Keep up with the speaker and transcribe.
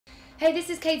Hey,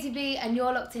 this is Katy B and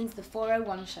you're locked into the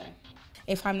 401 show.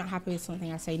 If I'm not happy with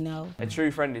something, I say no. A true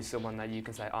friend is someone that you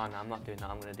can say, oh no, I'm not doing that,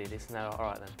 I'm going to do this. No,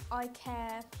 all right then. I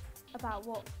care about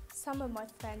what some of my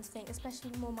friends think,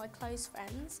 especially more my close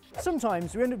friends.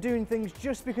 Sometimes we end up doing things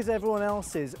just because everyone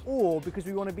else is, or because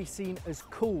we want to be seen as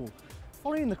cool.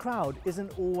 Following the crowd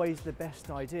isn't always the best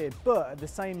idea, but at the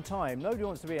same time, nobody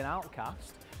wants to be an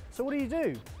outcast. So what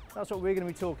do? That's what we're going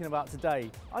to be talking about today.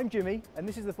 I'm Jimmy, and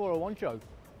this is the 401 show.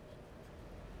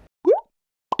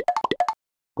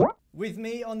 With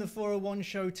me on the 401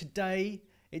 show today,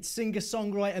 it's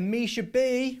singer-songwriter Misha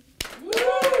B. Woo!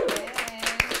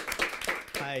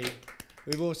 Hey,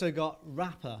 we've also got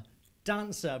rapper,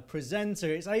 dancer, presenter,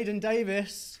 it's Aidan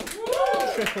Davis.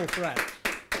 Woo! Triple threat.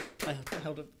 I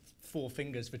held up 4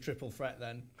 fingers for triple threat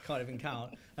then, can't even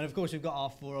count. And of course we've got our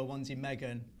 401s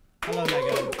Megan. Hello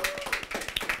Megan.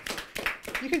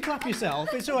 You can clap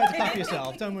yourself, it's all right to clap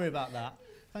yourself, don't worry about that.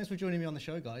 Thanks for joining me on the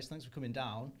show, guys. Thanks for coming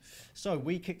down. So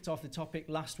we kicked off the topic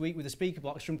last week with a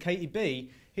Speakerbox from Katy B.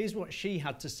 Here's what she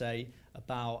had to say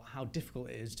about how difficult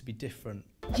it is to be different.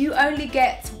 You only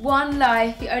get one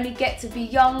life, you only get to be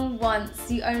young once,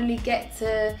 you only get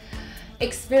to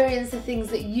experience the things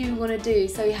that you want to do,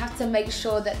 so you have to make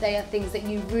sure that they are things that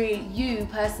you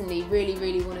personally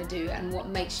really want to do and what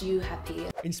makes you happy.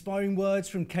 Inspiring words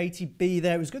from Katy B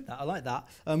there. It was good, that. I like that.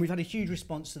 We've had a huge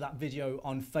response to that video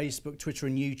on Facebook, Twitter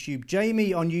and YouTube.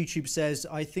 Jamie on YouTube says,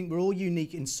 I think we're all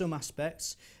unique in some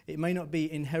aspects. It may not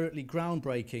be inherently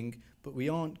groundbreaking, but we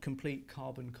aren't complete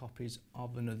carbon copies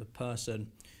of another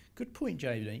person. Good point,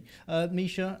 Jamie.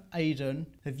 Misha, Aidan,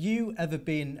 have you ever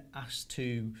been asked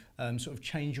to sort of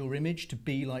change your image to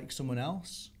be like someone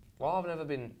else? Well, I've never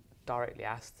been directly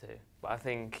asked to, but I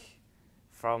think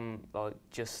from like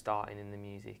just starting in the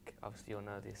music, obviously you'll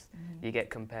know this, you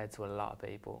get compared to a lot of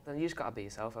people. And you just got to be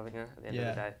yourself, haven't you, at the end of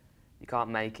the day. You can't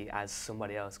make it as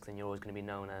somebody else, because then you're always going to be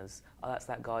known as, oh, that's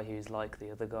that guy who's like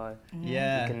the other guy.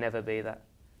 Yeah. You can never be that.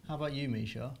 How about you,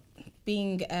 Misha?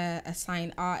 Being a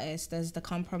signed artist, there's the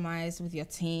compromise with your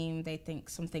team. They think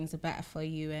some things are better for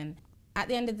you, and at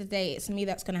the end of the day, it's me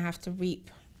that's going to have to reap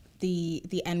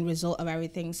the end result of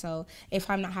everything. So if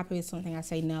I'm not happy with something, I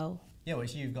say no. Yeah, well,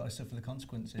 you've got to suffer the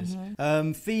consequences.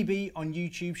 Phoebe on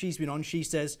YouTube, she's been on, she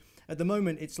says, at the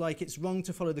moment, it's like it's wrong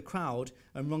to follow the crowd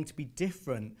and wrong to be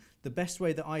different. The best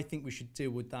way that I think we should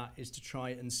deal with that is to try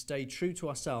and stay true to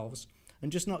ourselves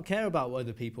and just not care about what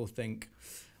other people think.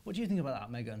 What do you think about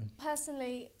that, Megan?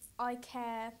 Personally, I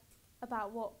care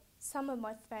about what some of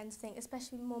my friends think,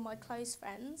 especially more my close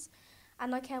friends,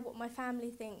 and I care what my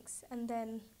family thinks, and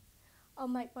then I'll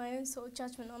make my own sort of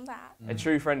judgment on that. A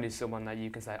true friend is someone that you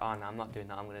can say, oh no, I'm not doing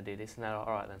that, I'm going to do this. No,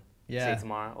 all right then. Yeah. See you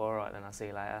tomorrow, all right then, I'll see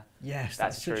you later. Yes,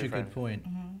 that's such a good point.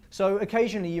 So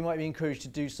occasionally you might be encouraged to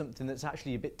do something that's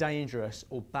actually a bit dangerous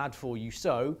or bad for you.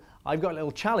 So I've got a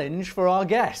little challenge for our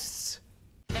guests.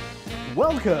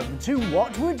 Welcome to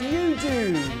What Would You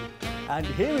Do? And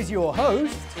here is your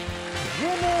host,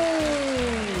 Jimmy!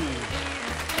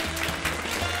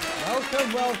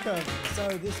 Welcome. So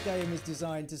this game is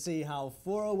designed to see how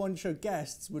 401 show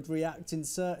guests would react in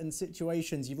certain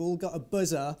situations. You've all got a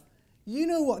buzzer. You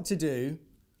know what to do.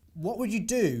 What would you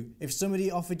do if somebody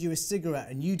offered you a cigarette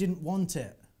and you didn't want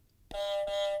it?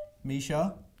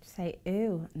 Misha? Say,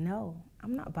 ew, no,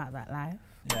 I'm not about that life.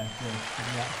 Yeah, good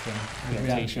reaction. I'm going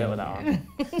to t-shirt with that on.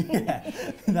 Yeah,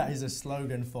 that is a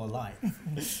slogan for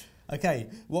life. Okay,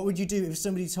 what would you do if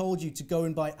somebody told you to go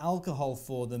and buy alcohol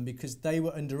for them because they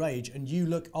were underage and you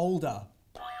look older?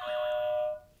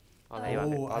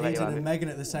 Aidan and Megan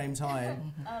at the same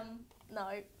time.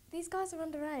 No, these guys are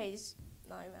underage.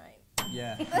 No, mate.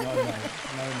 Yeah,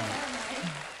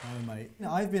 no, mate.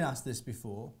 Now, I've been asked this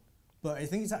before, but I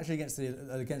think it's actually against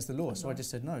the law, so I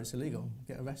just said no, it's illegal,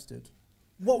 get arrested.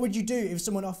 What would you do if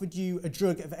someone offered you a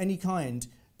drug of any kind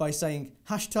by saying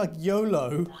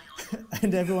 #YOLO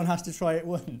and everyone has to try it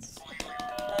once?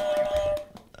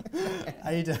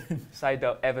 Aidan. Say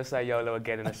don't ever say YOLO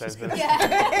again in a sentence.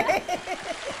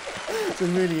 It's a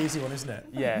really easy one, isn't it?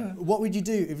 Yeah. What would you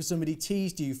do if somebody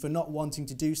teased you for not wanting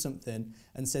to do something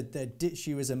and said they'd ditch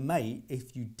you as a mate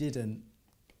if you didn't?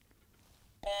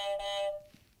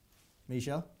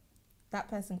 Misha? That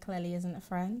person clearly isn't a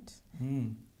friend.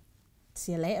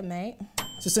 See you later, mate.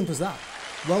 It's as simple as that.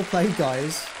 Well played,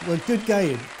 guys. Well, good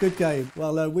game, good game.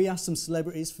 Well, we asked some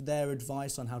celebrities for their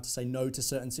advice on how to say no to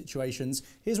certain situations.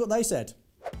 Here's what they said.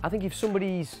 I think if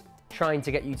somebody's trying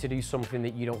to get you to do something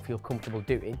that you don't feel comfortable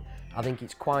doing, I think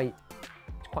it's quite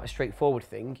a straightforward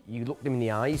thing. You look them in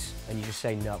the eyes and you just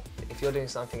say no. If you're doing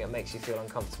something that makes you feel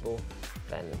uncomfortable,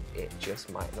 then it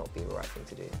just might not be the right thing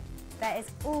to do. there is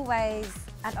always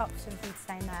an option for you to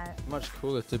say no. Much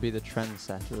cooler to be the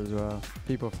trendsetter as well.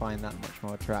 People find that much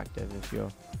more attractive if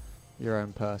you're your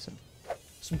own person.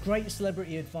 Some great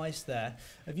celebrity advice there.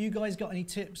 Have you guys got any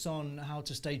tips on how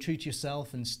to stay true to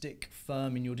yourself and stick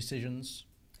firm in your decisions?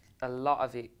 A lot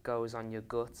of it goes on your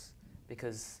gut,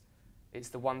 because it's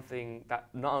the one thing that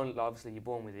not only obviously you're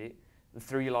born with it, but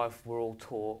through your life we're all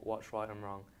taught what's right and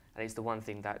wrong, and it's the one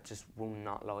thing that just will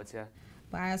not lie to you.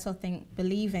 But I also think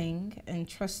believing and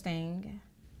trusting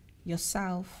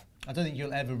yourself. I don't think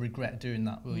you'll ever regret doing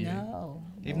that, will you? No.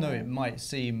 Even though it might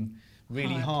seem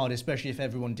really hard, especially if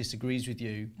everyone disagrees with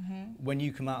you, when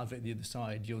you come out of it the other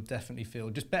side, you'll definitely feel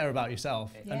just better about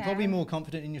yourself and probably more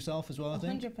confident in yourself as well, I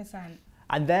think. 100%.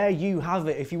 And there you have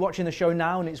it. If you're watching the show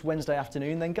now and it's Wednesday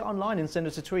afternoon, then get online and send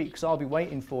us a tweet, because I'll be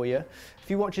waiting for you. If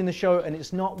you're watching the show and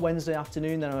it's not Wednesday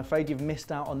afternoon, then I'm afraid you've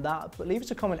missed out on that. But leave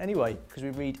us a comment anyway, because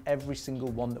we read every single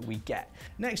one that we get.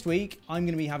 Next week, I'm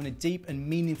going to be having a deep and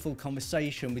meaningful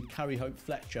conversation with Carrie Hope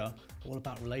Fletcher, all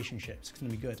about relationships. It's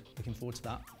going to be good. Looking forward to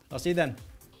that. I'll see you then.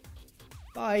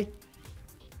 Bye.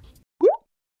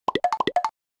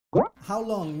 How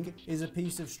long is a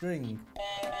piece of string?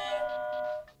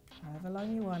 However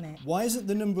long you want it. Why isn't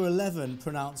the number 11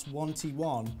 pronounced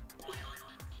 1T1?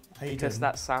 Because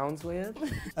that sounds weird.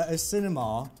 At a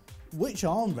cinema, which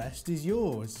armrest is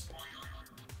yours?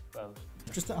 Both.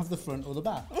 Just to have the front or the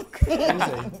back?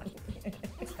 Easy.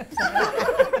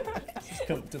 It's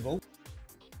comfortable.